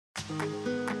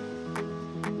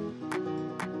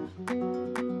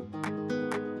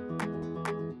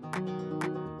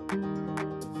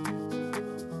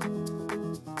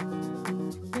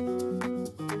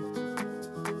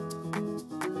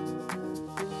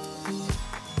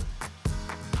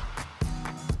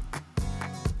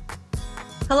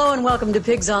Hello and welcome to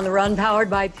Pigs on the Run, powered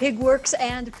by PigWorks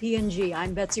and P&G.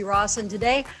 I'm Betsy Ross, and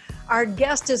today our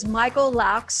guest is Michael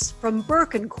Laux from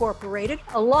Burke Incorporated,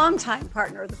 a longtime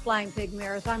partner of the Flying Pig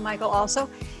Marathon. Michael also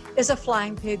is a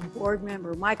Flying Pig board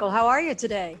member. Michael, how are you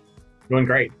today? Doing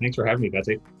great. Thanks for having me,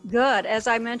 Betsy. Good. As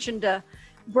I mentioned,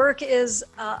 Burke is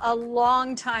a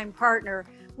longtime partner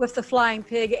with the Flying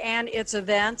Pig and its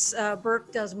events.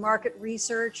 Burke does market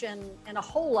research and a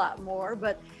whole lot more,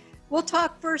 but we'll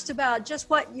talk first about just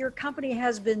what your company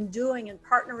has been doing and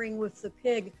partnering with the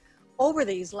pig over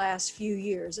these last few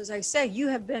years. As I say, you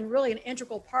have been really an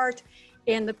integral part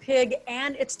in the pig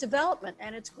and its development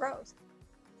and its growth.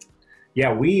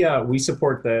 Yeah, we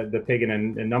support the pig in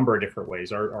a number of different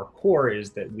ways. Our core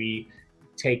is that we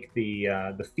take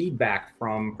the feedback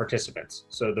from participants.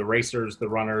 So the racers, the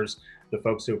runners, the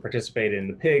folks who participate in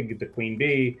the pig, the queen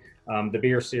bee, the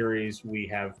beer series, we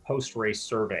have post-race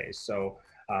surveys. So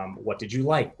what did you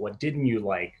like? What didn't you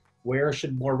like? Where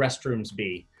should more restrooms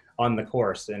be on the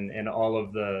course? And all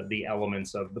of the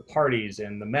elements of the parties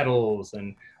and the medals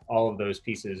and all of those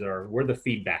pieces we're the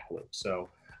feedback loop. So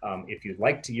if you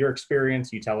liked your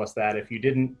experience, you tell us that. If you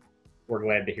didn't, we're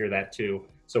glad to hear that too,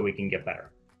 so we can get better.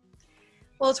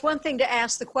 Well, it's one thing to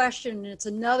ask the question, and it's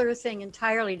another thing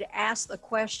entirely to ask the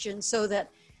question so that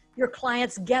your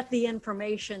clients get the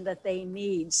information that they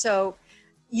need. So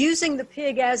using the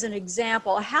pig as an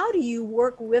example, how do you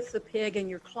work with the pig and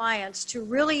your clients to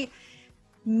really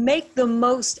make the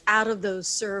most out of those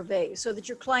surveys so that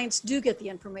your clients do get the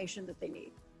information that they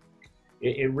need?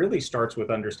 It really starts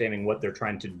with understanding what they're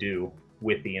trying to do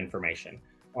with the information.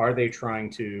 Are they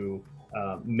trying to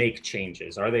make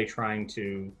changes? Are they trying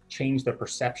to change the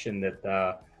perception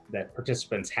that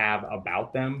participants have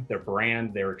about them, their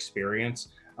brand, their experience?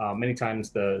 Many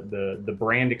times the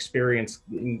brand experience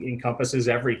encompasses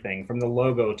everything from the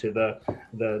logo to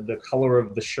the color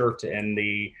of the shirt and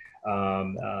the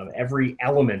every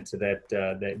element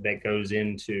that goes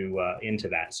into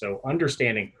that. So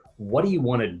understanding what do you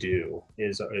want to do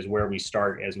is where we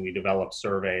start as we develop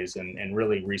surveys and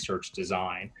really research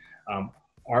design.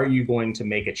 Are you going to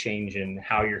make a change in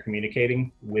how you're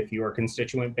communicating with your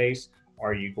constituent base?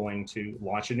 Are you going to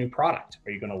launch a new product?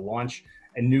 Are you going to launch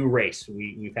a new race?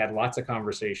 We've had lots of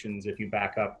conversations. If you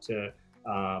back up to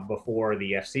before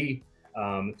the FC3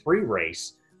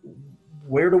 race,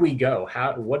 where do we go?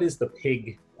 What does the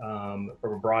pig from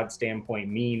a broad standpoint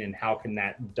mean, and how can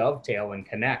that dovetail and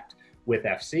connect with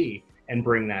FC and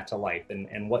bring that to life?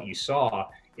 And what you saw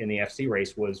in the FC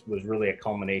race was really a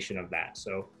culmination of that.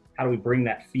 So how do we bring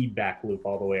that feedback loop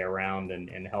all the way around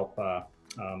and help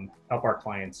our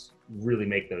clients really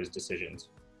make those decisions?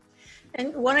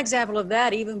 And one example of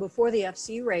that, even before the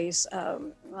FC race,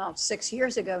 6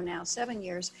 years ago now, 7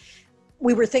 years,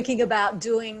 we were thinking about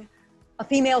doing a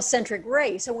female-centric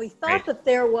race. And we thought that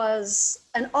there was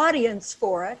an audience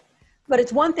for it, but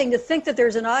it's one thing to think that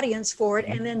there's an audience for it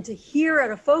and then to hear at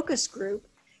a focus group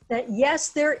that, yes,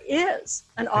 there is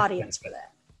an audience for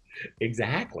that.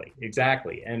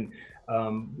 Exactly. And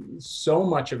so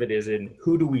much of it is in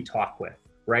who do we talk with,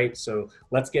 right? So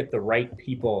let's get the right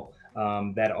people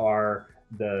that are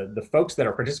the folks that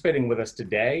are participating with us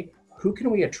today. Who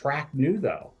can we attract new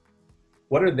though?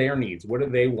 What are their needs? What do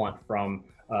they want from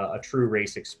a true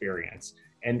race experience?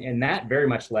 And that very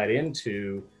much led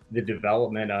into the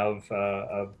development of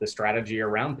the strategy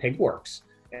around PigWorks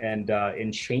and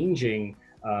in changing,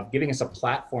 giving us a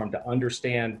platform to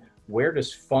understand where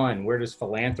does fun, where does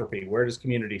philanthropy, where does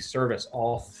community service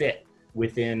all fit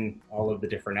within all of the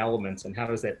different elements, and how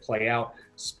does that play out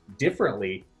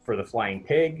differently for the Flying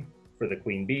Pig, for the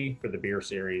Queen Bee, for the Beer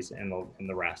Series, and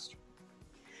the rest.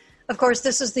 Of course,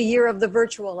 this is the year of the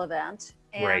virtual event.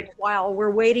 And right. While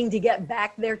we're waiting to get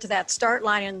back there to that start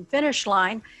line and finish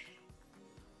line,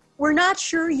 we're not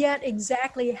sure yet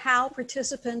exactly how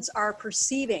participants are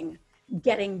perceiving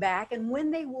getting back and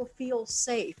when they will feel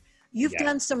safe. You've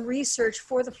done some research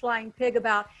for the Flying Pig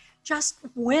about just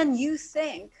when you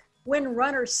think, when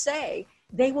runners say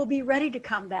they will be ready to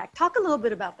come back. Talk a little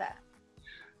bit about that.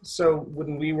 So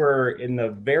when we were in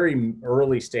the very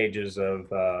early stages of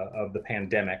the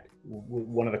pandemic,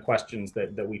 one of the questions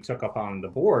that we took up on the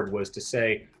board was to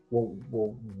say, well,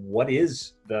 what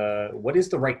is the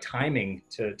right timing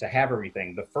to have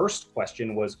everything? The first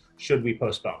question was, should we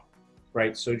postpone,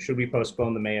 right? So should we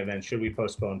postpone the May event? Should we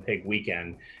postpone Pig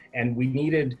Weekend? And we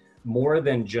needed more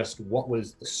than just what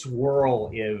was the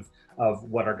swirl of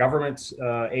what our government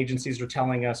agencies are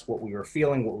telling us, what we were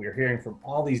feeling, what we were hearing from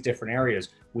all these different areas.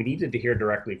 We needed to hear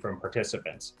directly from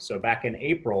participants. So back in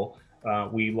April,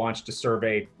 we launched a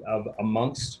survey of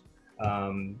amongst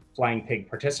Flying Pig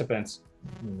participants,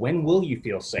 when will you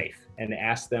feel safe? And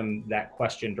asked them that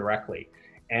question directly.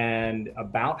 And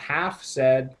about half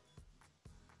said,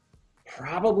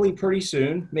 probably pretty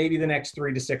soon, maybe the next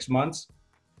 3 to 6 months.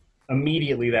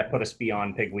 Immediately that put us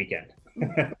beyond Pig Weekend.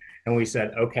 And we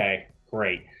said, okay,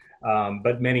 great.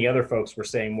 But many other folks were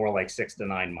saying more like 6 to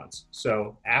 9 months.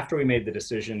 So after we made the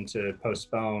decision to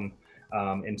postpone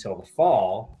until the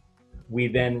fall, we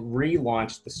then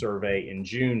relaunched the survey in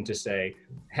June to say,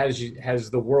 has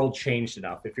the world changed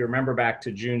enough? If you remember back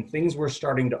to June, things were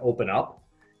starting to open up,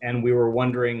 and we were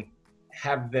wondering,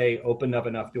 have they opened up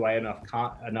enough? Do I have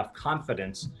enough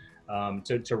confidence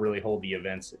to really hold the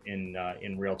events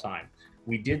in real time?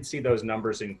 We did see those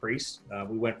numbers increase.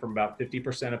 We went from about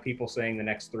 50% of people saying the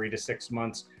next 3 to 6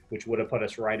 months, which would have put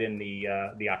us right in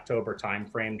the October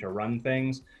timeframe to run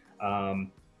things,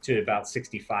 to about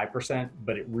 65%.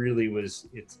 But it really was,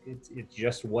 it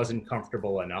just wasn't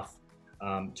comfortable enough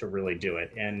to really do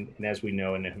it. And as we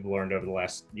know and have learned over the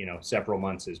last several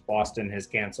months, as Boston has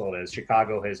canceled, as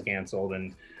Chicago has canceled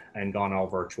and gone all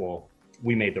virtual,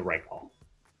 we made the right call.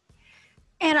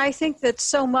 And I think that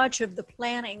so much of the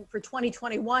planning for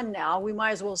 2021 now, we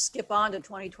might as well skip on to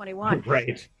 2021.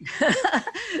 Right.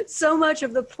 So much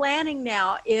of the planning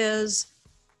now is,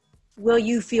 will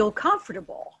you feel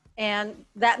comfortable? And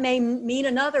that may mean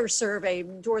another survey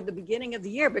toward the beginning of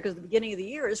the year, because the beginning of the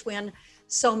year is when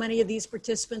so many of these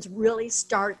participants really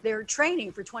start their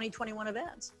training for 2021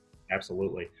 events.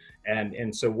 Absolutely.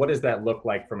 And so what does that look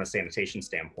like from a sanitation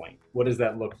standpoint? What does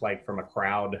that look like from a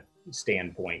crowd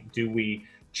standpoint? Do we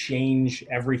change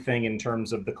everything in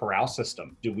terms of the corral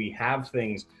system? Do we have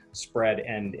things spread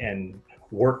and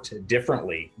worked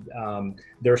differently?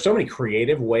 There are so many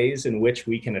creative ways in which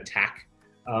we can attack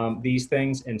these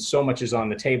things, and so much is on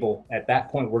the table. At that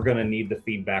point, we're going to need the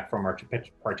feedback from our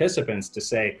participants to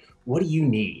say, what do you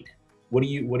need? What do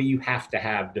you have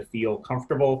to feel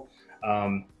comfortable,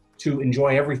 to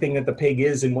enjoy everything that the pig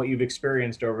is and what you've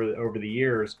experienced over the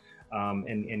years,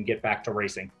 and get back to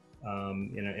racing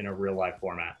in a real life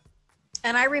format.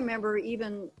 And I remember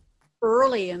even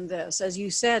early in this, as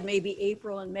you said, maybe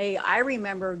April and May, I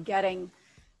remember getting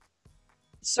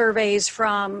surveys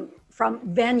from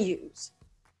venues,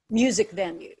 music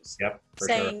venues,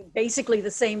 saying basically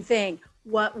the same thing.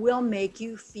 What will make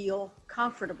you feel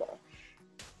comfortable?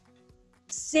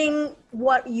 Seeing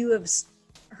what you have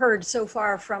heard so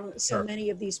far from so many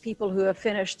of these people who have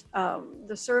finished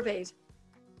the surveys,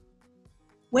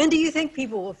 when do you think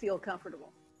people will feel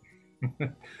comfortable?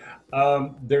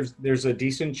 There's a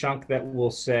decent chunk that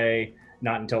will say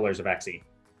not until there's a vaccine.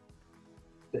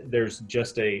 There's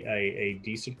just a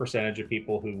decent percentage of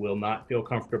people who will not feel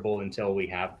comfortable until we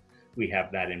have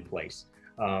that in place.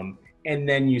 And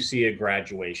then you see a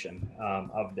graduation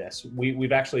of this.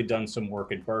 We've actually done some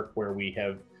work at Burke where we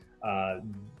have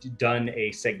done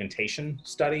a segmentation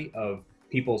study of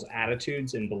people's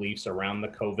attitudes and beliefs around the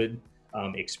COVID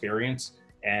experience,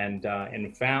 and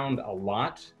found a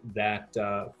lot that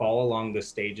fall along the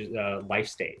stages, life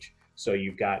stage. So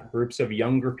you've got groups of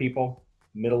younger people,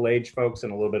 middle-aged folks,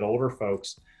 and a little bit older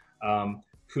folks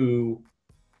who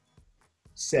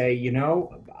say,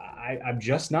 I'm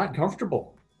just not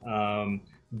comfortable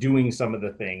doing some of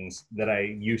the things that I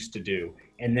used to do.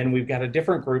 And then we've got a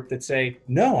different group that say,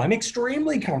 no, I'm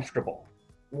extremely comfortable.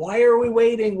 Why are we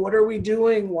waiting? What are we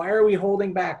doing? Why are we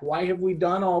holding back? Why have we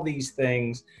done all these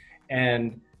things?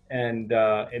 And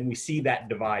we see that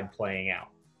divide playing out.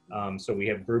 So we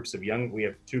have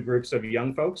two groups of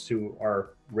young folks who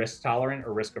are risk tolerant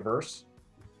or risk averse,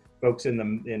 folks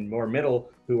in more middle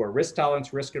who are risk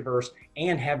tolerant, risk averse,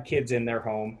 and have kids in their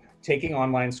home, taking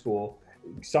online school,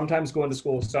 sometimes going to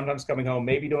school, sometimes coming home,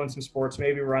 maybe doing some sports,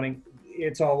 maybe running.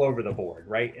 It's all over the board,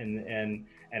 right? And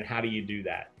how do you do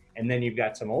that? And then you've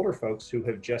got some older folks who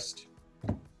have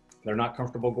they're not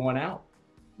comfortable going out.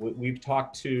 We've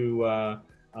talked to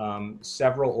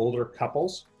several older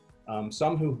couples,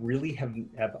 some who really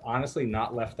have honestly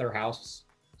not left their house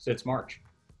since March.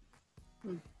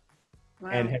 Wow.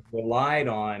 And have relied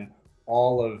on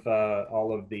all of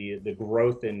the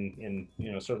growth in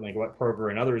certainly what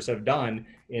Kroger and others have done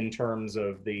in terms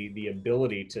of the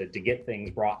ability to get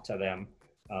things brought to them,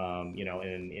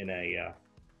 in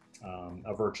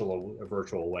a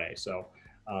virtual way. So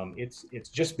it's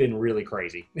just been really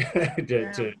crazy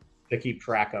to keep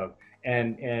track of.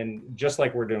 And just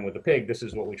like we're doing with the pig, this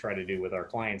is what we try to do with our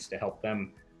clients to help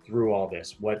them through all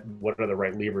this? What are the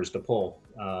right levers to pull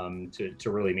to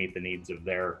really meet the needs of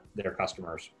their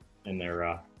customers and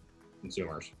their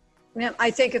consumers? Yeah,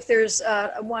 I think if there's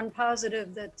one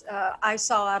positive that I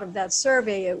saw out of that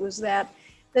survey, it was that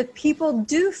people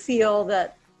do feel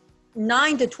that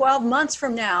 9 to 12 months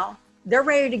from now, they're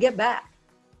ready to get back.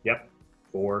 Yep,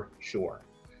 for sure.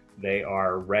 They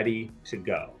are ready to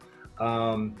go.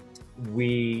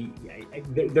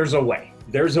 There's a way.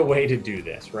 There's a way to do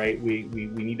this, right? We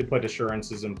need to put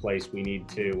assurances in place. We need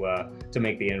to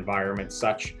make the environment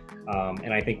such,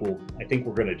 and I think we're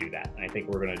going to do that. And I think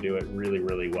we're going to do it really,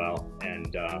 really well,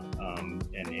 and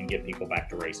get people back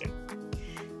to racing.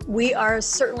 We are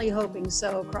certainly hoping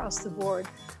so across the board.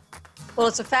 Well,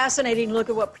 it's a fascinating look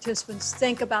at what participants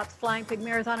think about the Flying Pig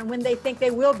Marathon and when they think they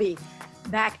will be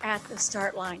back at the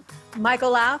start line.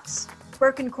 Michael Laux,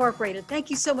 Burke Incorporated, thank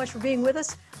you so much for being with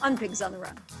us on Pigs on the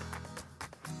Run.